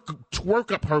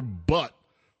twerk up her butt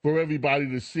for everybody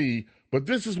to see? But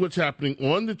this is what's happening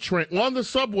on the train, on the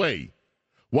subway,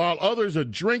 while others are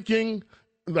drinking,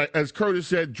 like as Curtis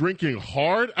said, drinking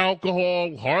hard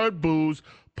alcohol, hard booze,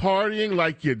 partying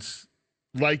like it's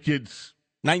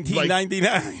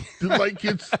 1999. Like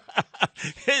it's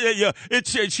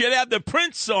it should have the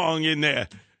Prince song in there.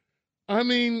 I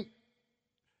mean,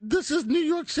 this is New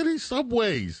York City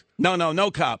subways.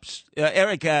 No cops.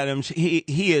 Eric Adams,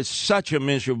 he is such a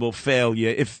miserable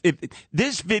failure. If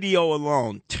this video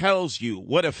alone tells you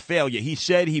what a failure. He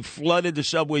said he flooded the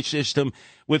subway system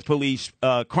with police.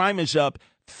 Crime is up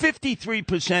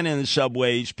 53% in the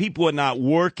subways. People are not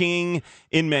working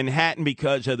in Manhattan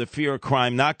because of the fear of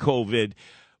crime, not COVID.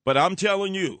 But I'm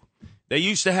telling you, they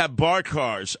used to have bar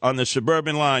cars on the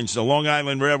suburban lines, the Long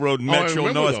Island Railroad,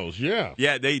 Metro North. Those, yeah.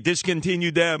 Yeah, they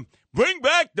discontinued them. Bring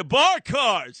back the bar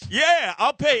cars. Yeah,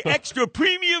 I'll pay extra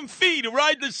premium fee to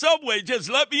ride the subway. Just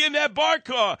let me in that bar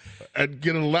car. And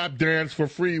get a lap dance for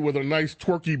free with a nice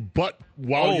twerky butt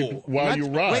while you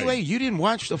ride. Wait, you didn't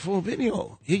watch the full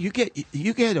video. You get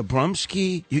a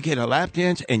brumski, you get a lap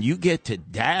dance, and you get to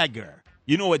dagger.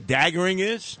 You know what daggering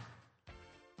is?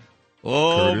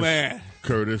 Oh, Curtis, man.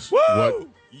 Curtis, Woo! what?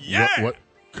 Yeah. What?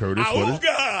 Curtis,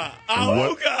 Auga!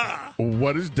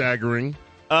 What is daggering?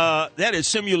 That is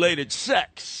simulated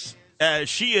sex.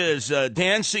 She is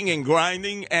dancing and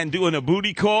grinding and doing a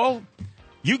booty call.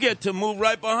 You get to move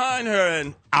right behind her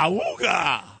and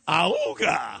auga,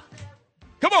 auga.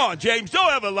 Come on, James,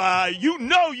 don't ever lie. You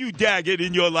know you daggered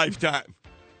in your lifetime.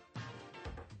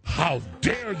 How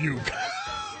dare you?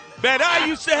 Man, I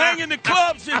used to hang in the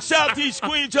clubs in Southeast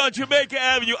Queens on Jamaica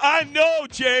Avenue. I know,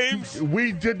 James.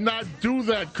 We did not do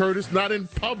that, Curtis, not in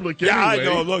public anyway. Yeah, I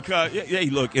know. Look,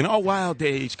 look, in our wild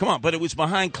days, come on, but it was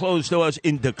behind closed doors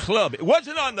in the club. It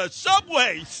wasn't on the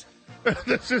subways.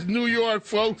 This is New York,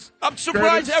 folks. I'm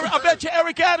surprised. I bet you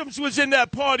Eric Adams was in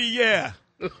that party, yeah.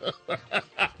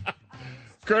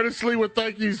 Curtis Lewa,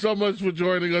 thank you so much for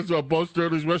joining us on Bo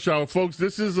Snerdly's Rush Hour. Folks,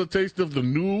 this is a taste of the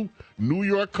new New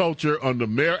York culture under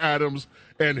Mayor Adams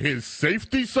and his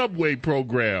safety subway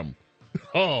program.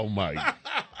 Oh, my.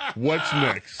 What's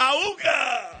next?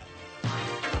 Auga!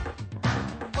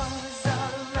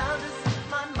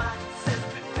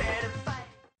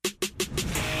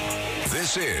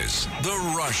 This is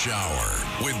The Rush Hour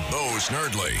with Bo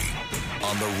Snerdly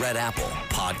on the Red Apple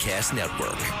Podcast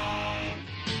Network.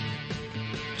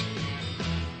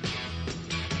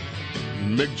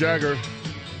 Mick Jagger.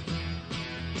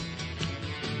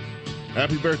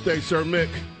 Happy birthday, Sir Mick.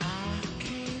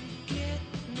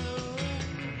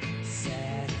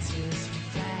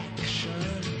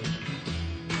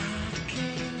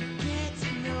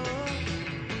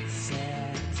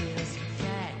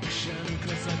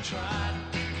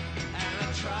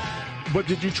 But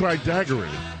did you try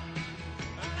daggering?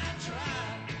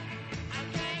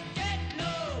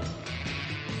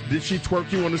 Did she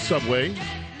twerk you on the subway?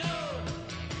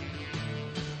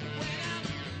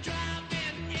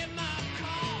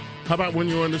 How about when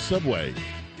you're on the subway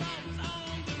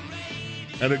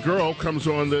and a girl comes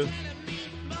on the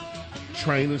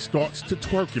train and starts to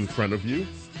twerk in front of you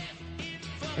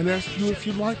and asks you if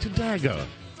you'd like to dagger?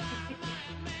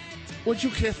 Would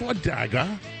you care for a dagger?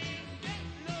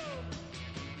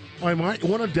 I might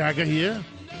want a dagger here.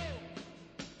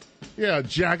 Yeah,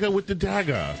 Jagger with the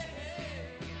dagger.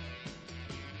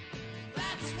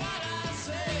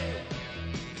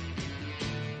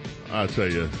 I'll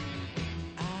tell you.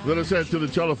 Let us head to the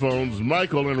telephones.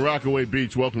 Michael in Rockaway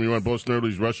Beach, welcome you on Bo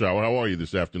Snerdly's Rush Hour. How are you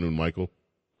this afternoon, Michael?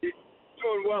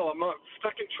 Doing well. I'm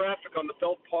stuck in traffic on the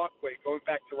Belt Parkway going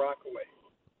back to Rockaway.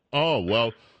 Oh,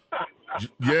 well,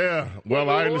 yeah. Well,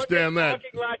 I understand that.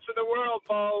 Parking lots in the world,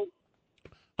 Bo.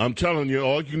 I'm telling you,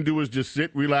 all you can do is just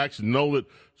sit, relax, and know that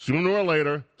sooner or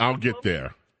later, I'll get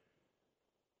there.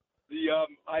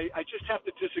 I just have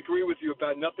to disagree with you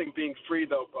about nothing being free,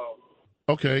 though, Bo.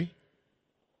 Okay.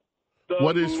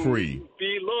 What is free?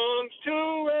 Belongs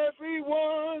to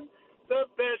everyone. The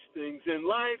best things in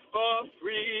life are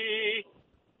free.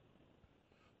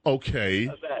 Okay.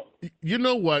 How's that? You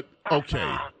know what?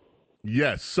 Okay.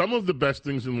 Yes, some of the best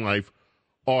things in life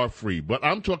are free, but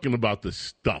I'm talking about the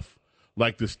stuff.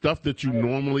 Like the stuff that you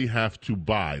normally have to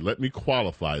buy. Let me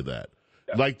qualify that.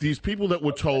 Yeah. Like these people that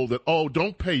were told that, oh,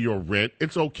 don't pay your rent.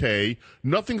 It's okay.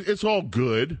 Nothing. It's all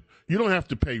good. You don't have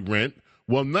to pay rent.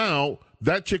 Well, now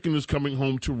that chicken is coming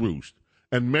home to roost.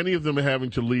 and many of them are having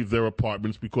to leave their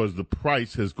apartments because the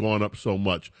price has gone up so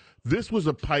much. This was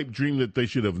a pipe dream that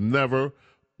should have never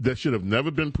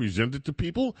been presented to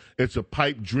people. It's a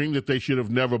pipe dream that they should have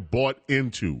never bought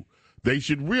into. They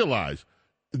should realize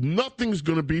nothing's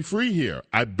going to be free here.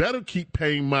 I better keep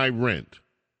paying my rent.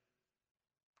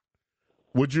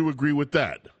 Would you agree with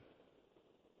that?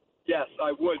 Yes,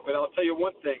 I would, but I'll tell you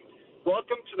one thing.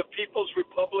 Welcome to the People's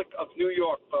Republic of New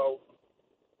York, Bo.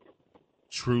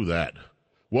 True that.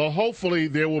 Well, hopefully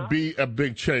there will be a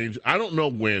big change. I don't know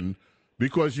when,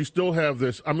 because you still have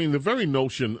this. I mean, the very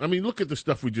notion. I mean, look at the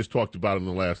stuff we just talked about in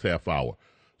the last half hour.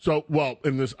 So, well,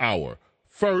 in this hour.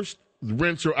 First,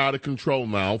 rents are out of control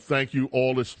now. Thank you,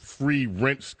 all this free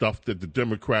rent stuff that the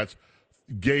Democrats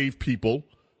gave people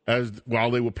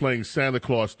while they were playing Santa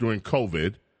Claus during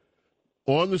COVID.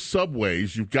 On the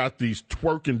subways, you've got these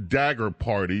twerk and dagger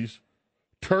parties,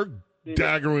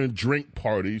 dagger and drink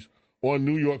parties on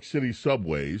New York City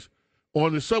subways.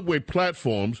 On the subway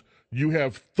platforms, you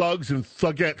have thugs and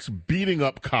thugettes beating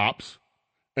up cops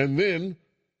and then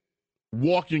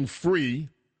walking free,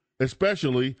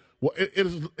 especially. Well, it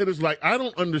is like, I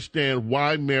don't understand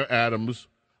why Mayor Adams,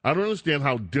 I don't understand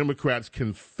how Democrats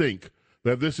can think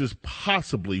that this is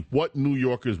possibly what New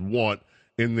Yorkers want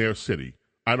in their city.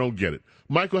 I don't get it.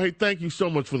 Michael, hey, thank you so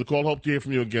much for the call. Hope to hear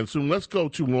from you again soon. Let's go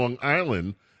to Long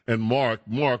Island and Mark.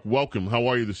 Mark, welcome. How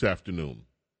are you this afternoon?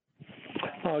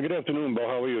 Good afternoon, Bo.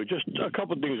 How are you? Just a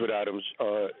couple of things with Adams.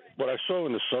 What I saw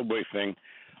in the subway thing,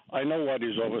 I know why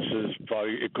these officers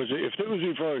probably, because if it was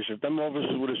reversed, if them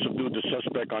officers would have subdued the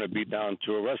suspect on a beatdown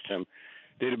to arrest him,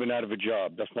 they'd have been out of a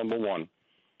job. That's number one.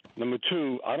 Number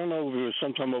two, I don't know if it was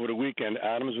sometime over the weekend,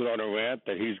 Adams was on a rant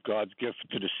that he's God's gift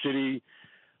to the city.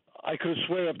 I could have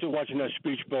swear after watching that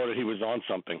speech, Bo, that he was on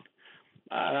something.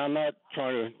 And I'm not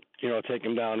trying to, take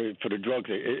him down for the drugs,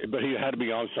 but he had to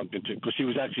be on something because he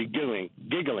was actually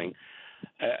giggling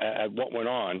at what went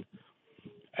on.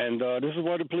 And this is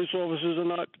why the police officers are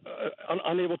not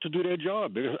unable to do their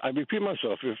job. I repeat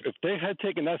myself, if they had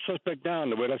taken that suspect down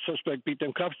the way that suspect beat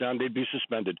them cops down, they'd be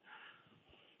suspended.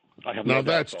 Now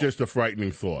that's just a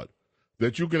frightening thought.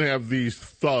 That you can have these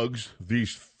thugs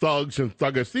and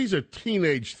thuggers. These are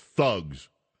teenage thugs,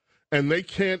 and they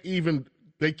can't even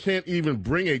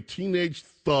bring a teenage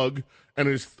thug.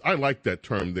 And I like that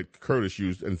term that Curtis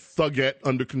used, and thuggette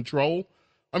under control.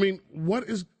 I mean, what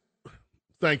is?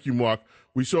 Thank you, Mark.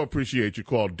 We so appreciate your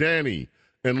call, Danny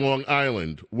in Long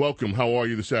Island. Welcome. How are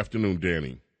you this afternoon,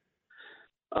 Danny?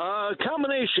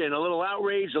 Combination, a little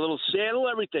outrage, a little sad, a little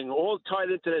everything, all tied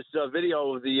into this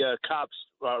video of the cops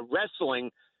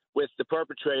wrestling with the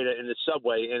perpetrator in the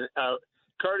subway. And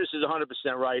Curtis is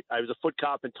 100% right. I was a foot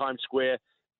cop in Times Square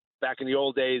back in the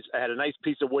old days. I had a nice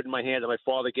piece of wood in my hand that my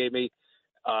father gave me.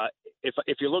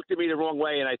 If you looked at me the wrong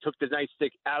way and I took the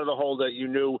nightstick out of the holder, you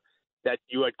knew that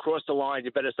you had crossed the line.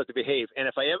 You better start to behave. And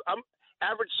I'm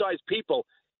average-sized people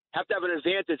have to have an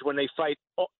advantage when they fight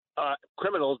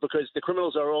criminals, because the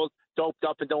criminals are all doped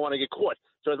up and don't want to get caught.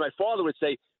 So as my father would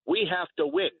say, we have to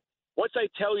win. Once I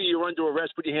tell you you're under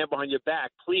arrest, put your hand behind your back,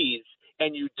 please,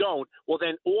 and you don't, well,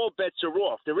 then all bets are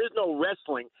off. There is no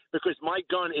wrestling because my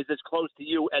gun is as close to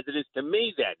you as it is to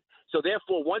me then. So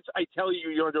therefore, once I tell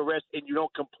you you're under arrest and you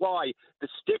don't comply, the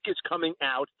stick is coming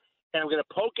out, and I'm going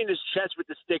to poke in his chest with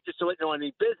the stick just to let you know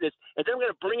any business, and then I'm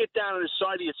going to bring it down on the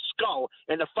side of your skull,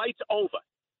 and the fight's over.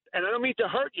 And I don't mean to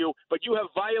hurt you, but you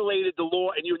have violated the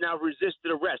law and you now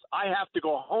resisted arrest. I have to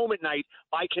go home at night.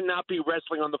 I cannot be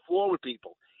wrestling on the floor with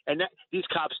people. And these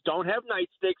cops don't have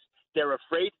nightsticks. They're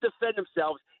afraid to defend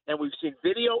themselves. And we've seen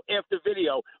video after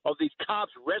video of these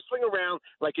cops wrestling around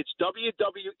like it's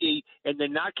WWE, and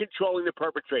they're not controlling the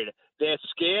perpetrator. They're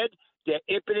scared. They're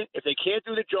impotent. If they can't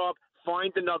do the job,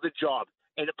 find another job.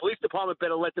 And the police department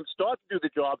better let them start to do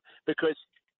the job, because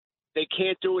they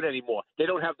can't do it anymore. They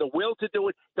don't have the will to do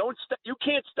it. You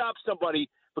can't stop somebody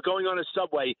for going on a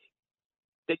subway.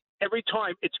 Every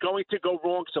time it's going to go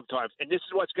wrong sometimes, and this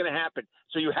is what's going to happen.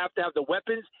 So you have to have the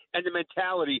weapons and the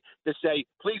mentality to say,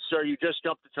 please, sir, you just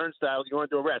jumped the turnstile. You're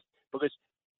under arrest, because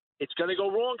it's going to go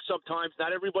wrong sometimes.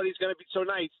 Not everybody's going to be so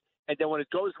nice. And then when it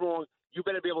goes wrong, you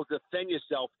better be able to defend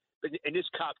yourself. And this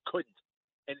cop couldn't.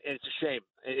 And it's a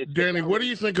shame. Danny, what do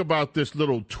you think about this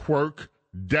little twerk,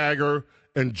 dagger,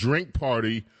 and drink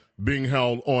party being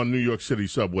held on New York City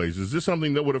subways? Is this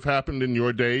something that would have happened in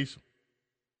your days?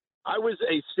 I was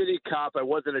a city cop. I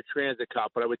wasn't a transit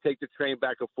cop, but I would take the train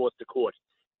back and forth to court.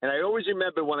 And I always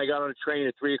remember when I got on a train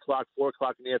at 3 o'clock, 4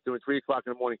 o'clock in the afternoon, 3 o'clock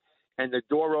in the morning, and the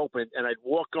door opened, and I'd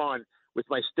walk on with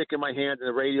my stick in my hand and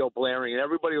the radio blaring, and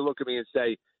everybody would look at me and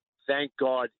say, thank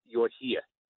God you're here.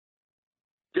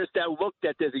 just that look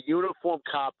that there's a uniform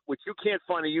cop, which you can't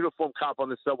find a uniform cop on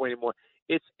the subway anymore.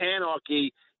 It's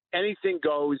anarchy. Anything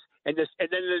goes. And then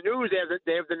the news,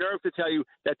 they have the nerve to tell you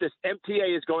that this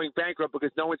MTA is going bankrupt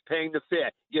because no one's paying the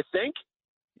fare. You think?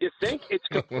 It's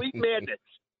complete madness.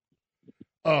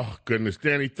 Oh, goodness.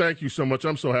 Danny, thank you so much.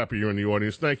 I'm so happy you're in the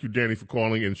audience. Thank you, Danny, for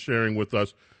calling and sharing with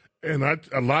us. And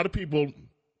a lot of people,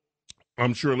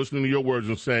 I'm sure, listening to your words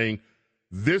and saying,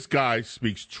 this guy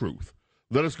speaks truth.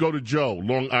 Let us go to Joe,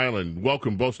 Long Island.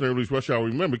 Welcome, Boston Early's Rush Hour.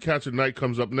 Remember, Cats at Night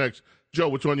comes up next. Joe,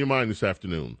 what's on your mind this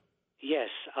afternoon? Yes,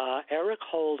 Eric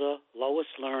Holder, Lois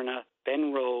Lerner,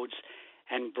 Ben Rhodes,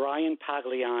 and Brian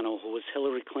Pagliano, who was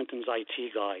Hillary Clinton's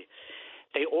IT guy.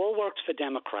 They all worked for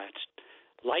Democrats.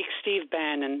 Like Steve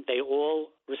Bannon, they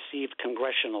all received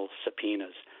congressional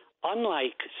subpoenas.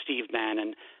 Unlike Steve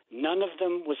Bannon, none of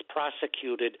them was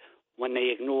prosecuted when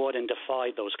they ignored and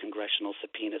defied those congressional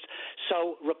subpoenas.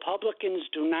 So Republicans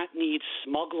do not need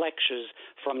smug lectures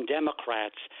from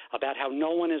Democrats about how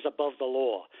no one is above the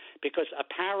law, because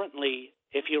apparently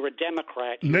if you're a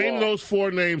Democrat... Name those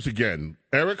four names again.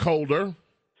 Eric Holder,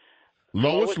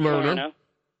 Lois Lerner,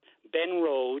 Ben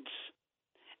Rhodes,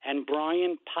 and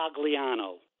Brian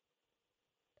Pagliano.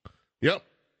 Yep,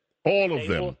 all of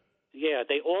them.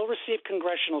 They all received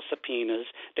congressional subpoenas.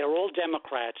 They're all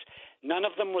Democrats. None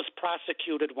of them was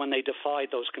prosecuted when they defied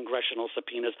those congressional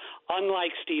subpoenas,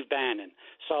 unlike Steve Bannon.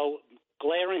 So,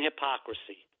 glaring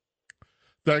hypocrisy.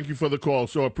 Thank you for the call.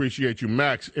 So appreciate you.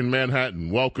 Max in Manhattan,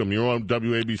 welcome. You're on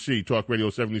WABC, Talk Radio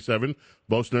 77,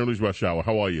 Boston Early's Rush Hour.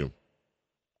 How are you?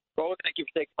 Well, thank you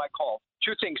for taking my call.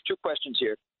 Two questions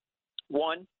here.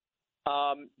 One,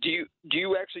 do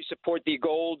you actually support the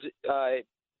gold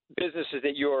businesses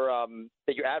that you're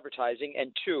advertising?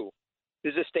 And two,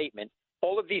 this is a statement.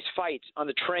 All of these fights on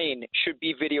the train should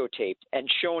be videotaped and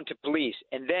shown to police,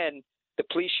 and then the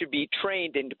police should be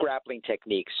trained in grappling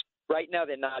techniques. Right now,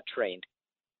 they're not trained.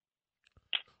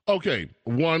 Okay.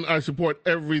 One, I support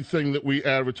everything that we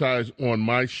advertise on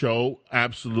my show.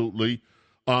 Absolutely.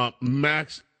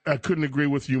 Max, I couldn't agree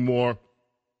with you more.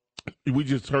 We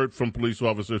just heard from police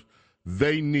officers.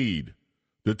 They need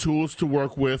the tools to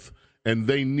work with, and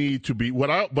they need to be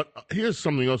but here's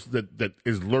something else that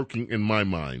is lurking in my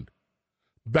mind.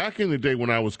 Back in the day when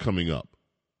I was coming up,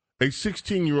 a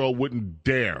 16-year-old wouldn't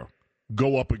dare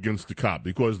go up against the cop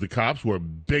because the cops were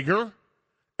bigger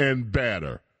and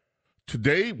badder.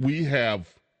 Today, we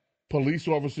have police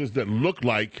officers that look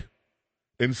like,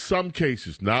 in some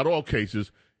cases, not all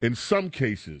cases, in some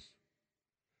cases,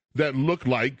 that look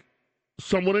like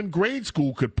someone in grade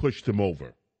school could push them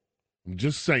over. I'm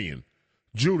just saying.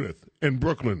 Judith in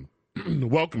Brooklyn,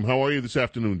 welcome. How are you this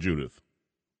afternoon, Judith?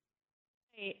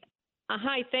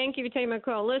 Hi, thank you for taking my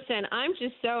call. Listen, I'm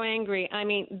just so angry. I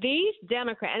mean, these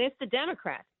Democrats, and it's the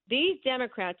Democrats, these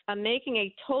Democrats are making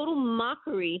a total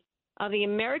mockery of the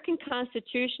American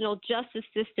constitutional justice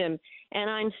system, and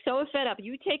I'm so fed up.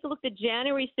 You take a look at the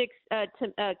January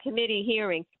 6th committee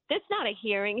hearing. That's not a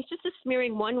hearing. It's just a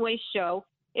smearing one-way show.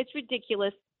 It's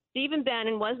ridiculous. Stephen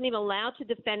Bannon wasn't even allowed to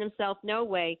defend himself. No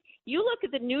way. You look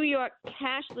at the New York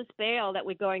cashless bail that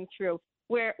we're going through,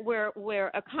 where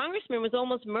a congressman was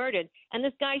almost murdered, and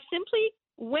this guy simply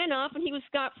went off and he was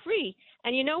scot-free.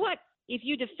 And you know what? If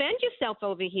you defend yourself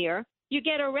over here, you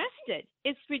get arrested.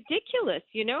 It's ridiculous,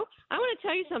 you know? I want to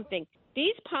tell you something.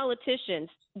 These politicians,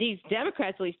 these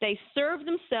Democrats at least, they serve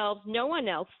themselves, no one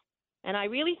else. And I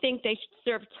really think they should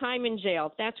serve time in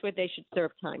jail. That's where they should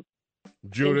serve time.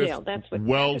 Judith, in jail.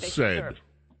 well said.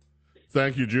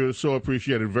 Thank you, Judith. So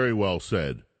appreciated. Very well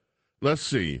said. Let's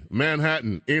see.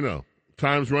 Manhattan, Ina,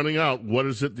 time's running out. What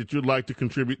is it that you'd like to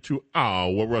contribute to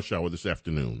our Rush Hour this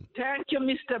afternoon? Thank you,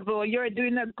 Mr. Bo. You're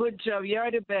doing a good job. You're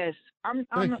the best. What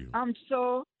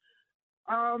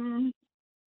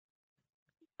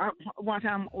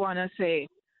I want to say,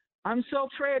 I'm so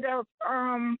afraid of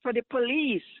for the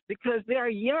police because they are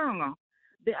young.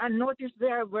 I notice they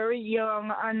are very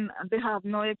young and they have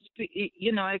no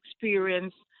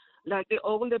experience like the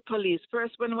older police.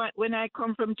 First, when I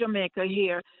come from Jamaica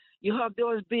here, you have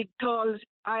those big, tall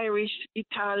Irish,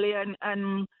 Italian,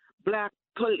 and black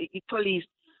police,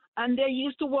 and they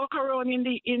used to walk around in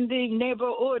the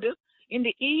neighborhood. In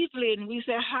the evening, we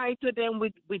say hi to them.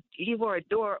 We leave our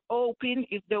door open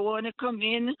if they want to come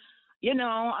in,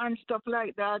 and stuff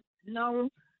like that. Now,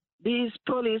 these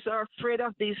police are afraid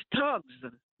of these thugs,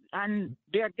 and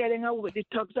the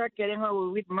thugs are getting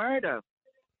away with murder.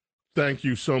 Thank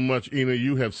you so much, Ina.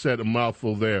 You have said a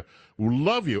mouthful there. We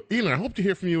love you. Ina, I hope to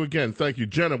hear from you again. Thank you.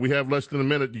 Jenna, we have less than a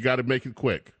minute. You got to make it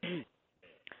quick.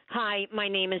 Hi, my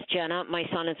name is Jenna. My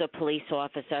son is a police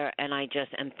officer, and I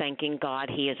just am thanking God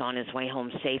he is on his way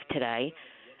home safe today.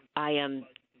 I am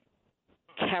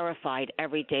terrified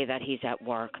every day that he's at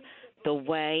work. The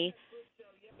way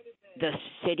the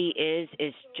city is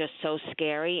just so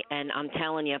scary, and I'm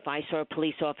telling you, if I saw a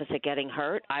police officer getting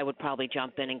hurt, I would probably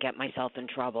jump in and get myself in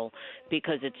trouble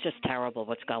because it's just terrible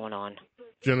what's going on.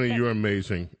 Jenna, you're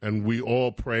amazing, and we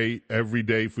all pray every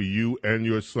day for you and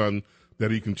your son that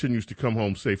he continues to come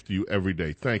home safe to you every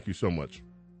day. Thank you so much.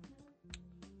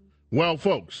 Well,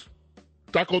 folks,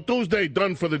 Taco Tuesday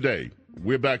done for the day.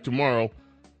 We're back tomorrow.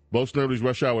 Bo Snerdly's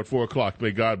Rush Hour at 4 o'clock.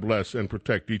 May God bless and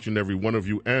protect each and every one of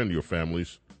you and your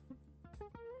families.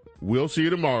 We'll see you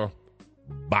tomorrow.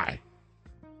 Bye.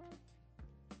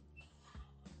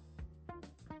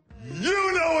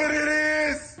 You know what it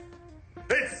is.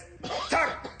 It's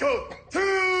Taco Tuesday.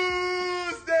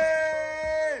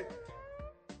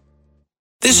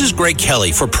 This is Greg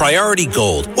Kelly for Priority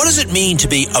Gold. What does it mean to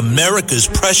be America's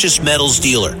precious metals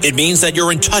dealer? It means that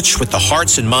you're in touch with the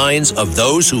hearts and minds of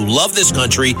those who love this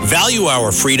country, value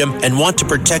our freedom, and want to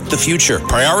protect the future.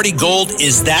 Priority Gold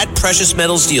is that precious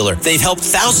metals dealer. They've helped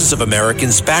thousands of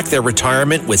Americans back their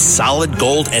retirement with solid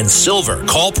gold and silver.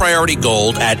 Call Priority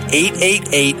Gold at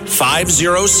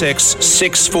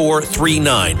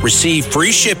 888-506-6439. Receive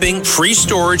free shipping, free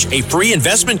storage, a free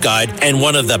investment guide, and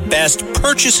one of the best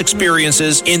purchase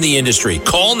experiences in the industry.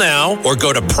 Call now or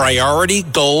go to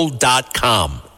PriorityGold.com.